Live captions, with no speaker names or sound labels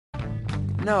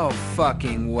No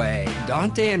fucking way.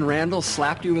 Dante and Randall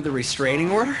slapped you with a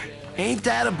restraining order? Ain't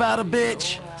that about a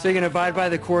bitch? So you gonna abide by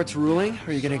the court's ruling,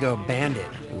 or you gonna go bandit,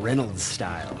 Reynolds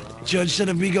style? Judge said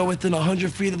if we go within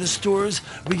 100 feet of the stores,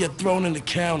 we get thrown into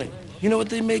county. You know what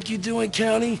they make you do in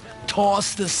county?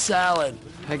 Toss the salad.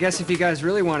 I guess if you guys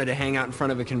really wanted to hang out in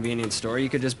front of a convenience store, you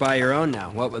could just buy your own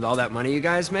now. What, with all that money you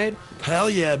guys made? Hell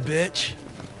yeah, bitch.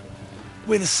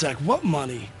 Wait a sec, what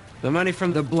money? The money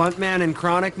from the Blunt Man and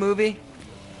Chronic movie?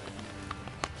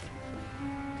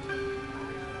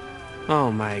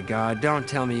 Oh my God, don't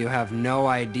tell me you have no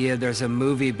idea there's a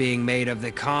movie being made of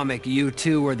the comic you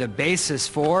two were the basis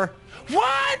for?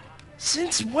 What?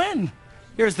 Since when?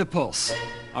 Here's the pulse,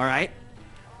 all right?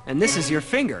 And this is your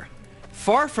finger.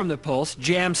 Far from the pulse,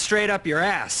 jammed straight up your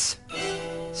ass.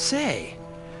 Say,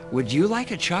 would you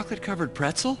like a chocolate-covered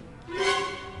pretzel?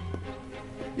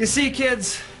 You see,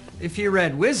 kids, if you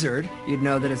read Wizard, you'd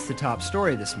know that it's the top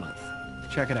story this month.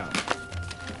 Check it out.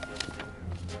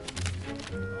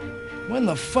 When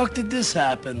the fuck did this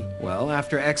happen? Well,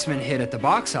 after X-Men hit at the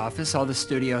box office, all the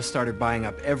studios started buying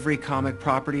up every comic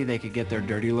property they could get their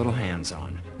dirty little hands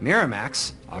on.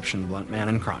 Miramax optioned Blunt Man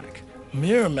and Chronic.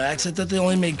 Miramax? I thought they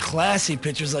only made classy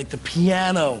pictures like The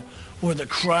Piano or The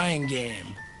Crying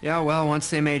Game. Yeah, well, once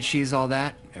they made She's All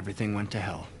That, everything went to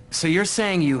hell. So you're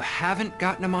saying you haven't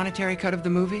gotten a monetary cut of the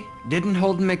movie? Didn't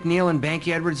Holden McNeil and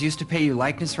Banky Edwards used to pay you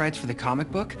likeness rights for the comic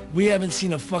book? We haven't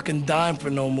seen a fucking dime for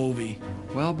no movie.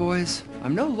 Well, boys,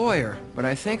 I'm no lawyer, but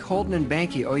I think Holden and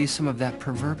Banky owe you some of that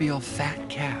proverbial fat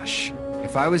cash.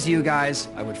 If I was you guys,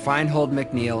 I would find Holden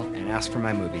McNeil and ask for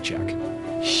my movie check.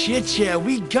 Shit, yeah,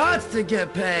 we got to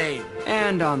get paid.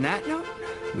 And on that note,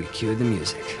 we cue the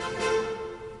music.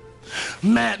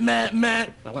 Matt. Matt,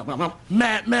 Matt. Matt.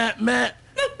 Matt,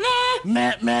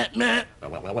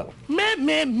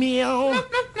 meow.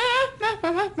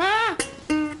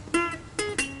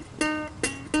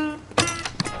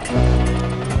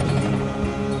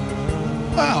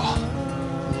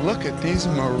 Wow, look at these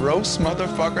morose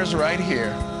motherfuckers right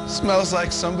here. Smells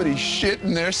like somebody shit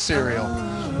in their cereal.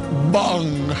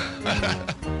 Bung.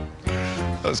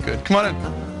 That was good. Come on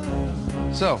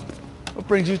in. So, what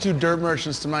brings you two dirt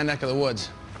merchants to my neck of the woods?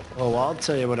 Oh, I'll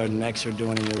tell you what our necks are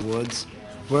doing in your woods.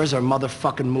 Where's our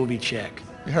motherfucking movie check?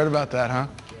 You heard about that, huh?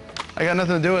 I got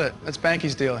nothing to do with it. That's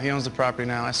Banky's deal. He owns the property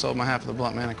now. I sold my half of the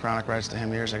Blunt Man and Chronic rights to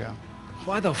him years ago.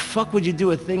 Why the fuck would you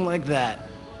do a thing like that?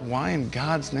 Why in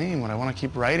God's name would I want to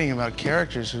keep writing about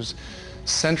characters whose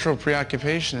central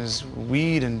preoccupation is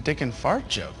weed and dick and fart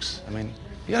jokes? I mean,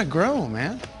 you gotta grow,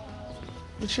 man.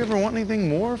 Don't you ever want anything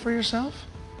more for yourself?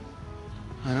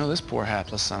 I know this poor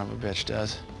hapless son of a bitch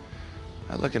does.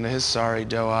 I look into his sorry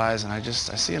doe eyes and I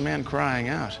see a man crying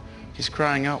out. He's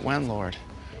crying out, when, Lord?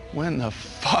 When the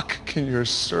fuck can your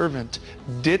servant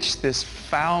ditch this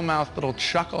foul-mouthed little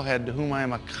chucklehead to whom I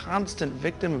am a constant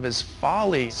victim of his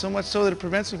folly, so much so that it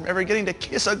prevents me from ever getting to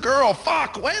kiss a girl?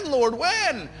 Fuck, when, Lord,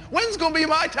 when? When's gonna be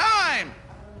my time?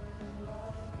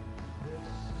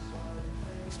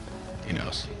 He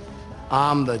knows.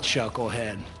 I'm the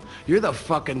chucklehead. You're the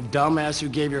fucking dumbass who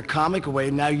gave your comic away.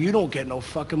 Now you don't get no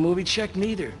fucking movie check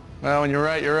neither. Well, when you're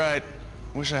right, you're right.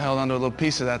 Wish I held onto a little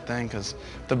piece of that thing, because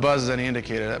if the buzz is any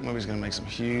indicator, that movie's gonna make some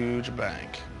huge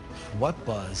bank. What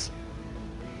buzz?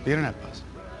 The internet buzz.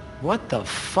 What the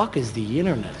fuck is the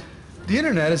internet? The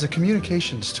internet is a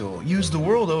communications tool used the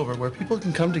world over where people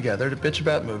can come together to bitch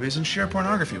about movies and share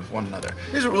pornography with one another.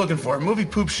 Here's what we're looking for,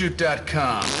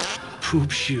 moviepoopshoot.com.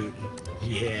 Poop shoot.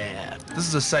 Yeah. This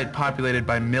is a site populated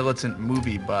by militant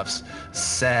movie buffs,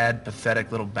 sad,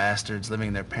 pathetic little bastards living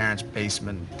in their parents'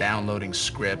 basement, downloading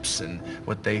scripts and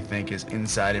what they think is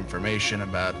inside information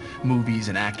about movies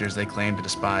and actors they claim to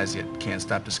despise yet can't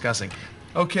stop discussing.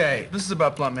 Okay, this is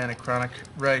about Blunt Man and Chronic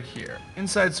right here.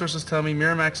 Inside sources tell me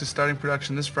Miramax is starting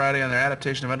production this Friday on their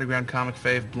adaptation of underground comic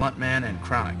fave Blunt Man and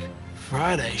Chronic.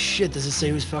 Friday? Shit, does it say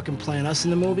who's fucking playing us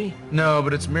in the movie? No,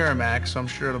 but it's Miramax, so I'm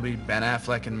sure it'll be Ben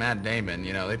Affleck and Matt Damon.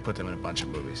 You know, they put them in a bunch of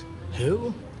movies.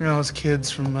 Who? You know those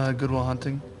kids from Good Will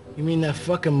Hunting? You mean that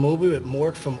fucking movie with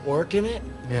Mork from Ork in it?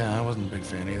 Yeah, I wasn't a big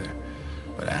fan either.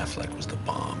 But Affleck was the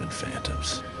bomb in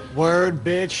Phantoms. Word,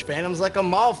 bitch. Phantom's like a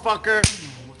motherfucker.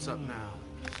 What's up now?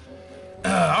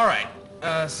 All right.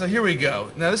 So here we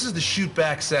go. Now this is the shoot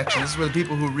back section. This is where the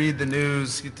people who read the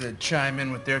news get to chime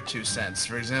in with their 2 cents.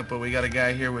 For example, we got a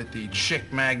guy here with the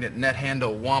chick magnet net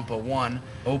handle Wampa1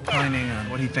 opining on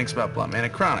what he thinks about Blunt Man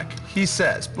and Chronic. He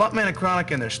says, Blunt Man and Chronic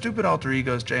and their stupid alter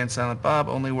egos Jay and Silent Bob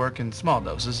only work in small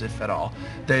doses, if at all.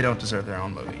 They don't deserve their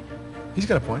own movie. He's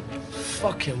got a point.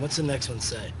 Fuck him. What's the next one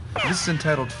say? This is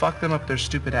entitled Fuck Them Up Their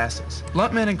Stupid Asses.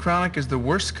 Blunt Man and Chronic is the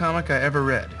worst comic I ever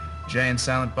read. Jay and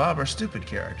Silent Bob are stupid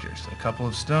characters, a couple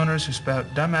of stoners who spout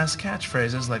dumbass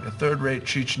catchphrases like a third-rate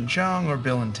Cheech and Chong or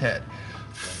Bill and Ted.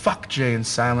 Fuck Jay and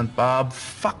Silent Bob.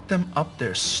 Fuck them up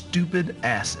their stupid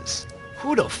asses.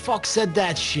 Who the fuck said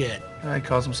that shit? He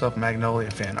calls himself a Magnolia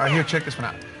fan. All right, here, check this one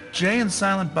out. Jay and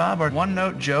Silent Bob are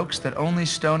one-note jokes that only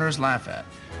stoners laugh at.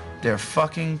 They're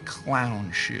fucking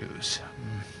clown shoes.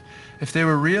 If they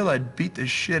were real, I'd beat the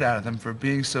shit out of them for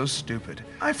being so stupid.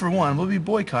 I, for one, will be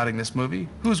boycotting this movie.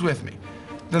 Who's with me?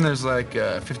 Then there's like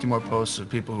 50 more posts of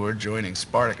people who are joining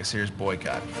Spartacus here's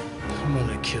boycott. I'm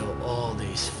gonna kill all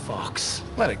these fucks.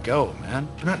 Let it go, man.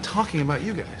 They're not talking about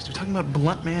you guys. They're talking about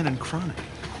Blunt Man and Chronic.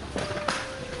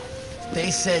 They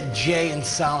said Jay and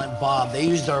Silent Bob. They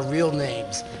used our real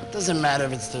names. Doesn't matter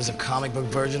if there's a comic book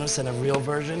version of us and a real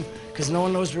version, because no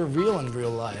one knows we're real in real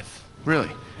life.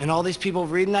 Really? And all these people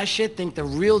reading that shit think the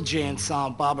real Jay and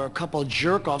Silent Bob are a couple of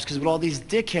jerk-offs because all these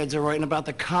dickheads are writing about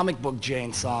the comic book Jay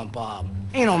and Silent Bob.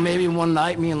 You know, maybe one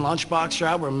night me and Lunchbox are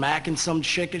out, we're macking some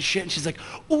chick and shit, and she's like,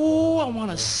 "Ooh, I want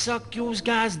to suck those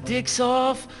guys' dicks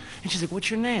off." And she's like,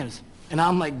 "What's your names?" And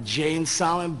I'm like, "Jay and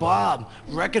Silent Bob,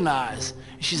 recognize."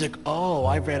 And she's like, "Oh,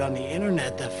 I read on the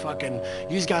internet that fucking,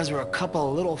 you guys are a couple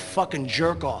of little fucking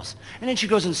jerk-offs." And then she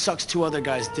goes and sucks two other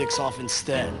guys' dicks off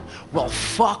instead. Well,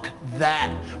 fuck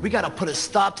that. We gotta put a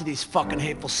stop to these fucking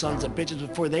hateful sons of bitches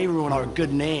before they ruin our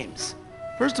good names.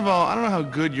 First of all, I don't know how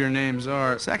good your names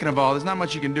are. Second of all, there's not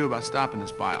much you can do about stopping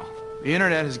this bile. The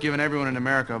internet has given everyone in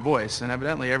America a voice, and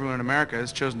evidently everyone in America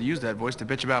has chosen to use that voice to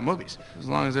bitch about movies. As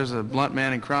long as there's a Blunt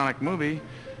Man and Chronic movie,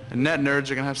 the net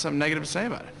nerds are gonna have something negative to say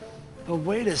about it. But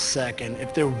wait a second,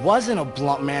 if there wasn't a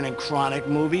Blunt Man and Chronic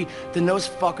movie, then those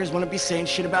fuckers wouldn't be saying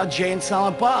shit about Jay and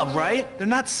Silent Bob, right? They're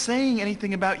not saying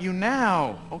anything about you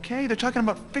now, okay? They're talking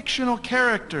about fictional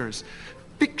characters.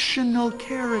 Fictional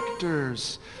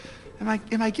characters.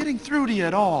 Am I getting through to you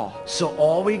at all? So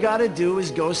all we gotta do is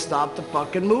go stop the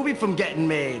fucking movie from getting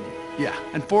made. Yeah,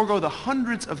 and forego the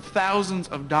hundreds of thousands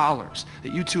of dollars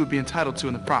that you two would be entitled to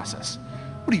in the process.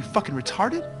 What are you, fucking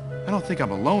retarded? I don't think I'm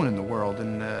alone in the world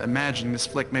in imagining this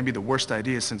flick may be the worst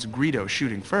idea since Greedo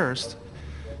shooting first.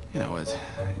 You know, a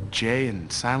Jay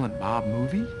and Silent Bob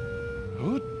movie?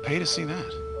 Who would pay to see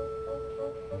that?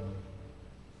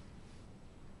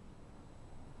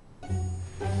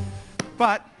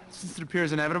 But since it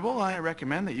appears inevitable, I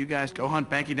recommend that you guys go hunt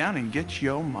Banky down and get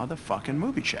your motherfucking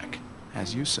movie check.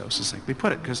 As you so succinctly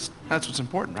put it, because that's what's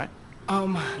important, right?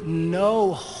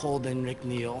 No, Holden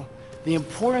McNeil. The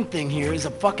important thing here is a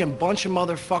fucking bunch of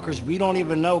motherfuckers we don't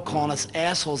even know calling us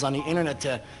assholes on the internet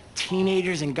to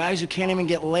teenagers and guys who can't even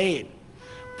get laid.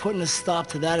 Putting a stop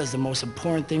to that is the most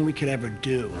important thing we could ever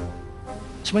do.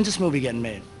 So when's this movie getting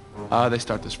made? They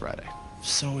start this Friday.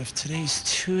 So if today's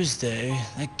Tuesday,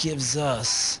 that gives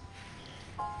us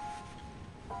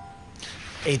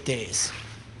 8 days.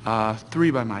 3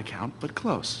 by my count, but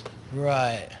close.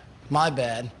 Right. My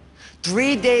bad.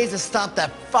 3 days to stop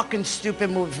that fucking stupid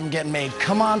movie from getting made.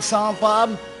 Come on, Silent Bob.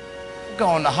 We're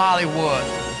going to Hollywood.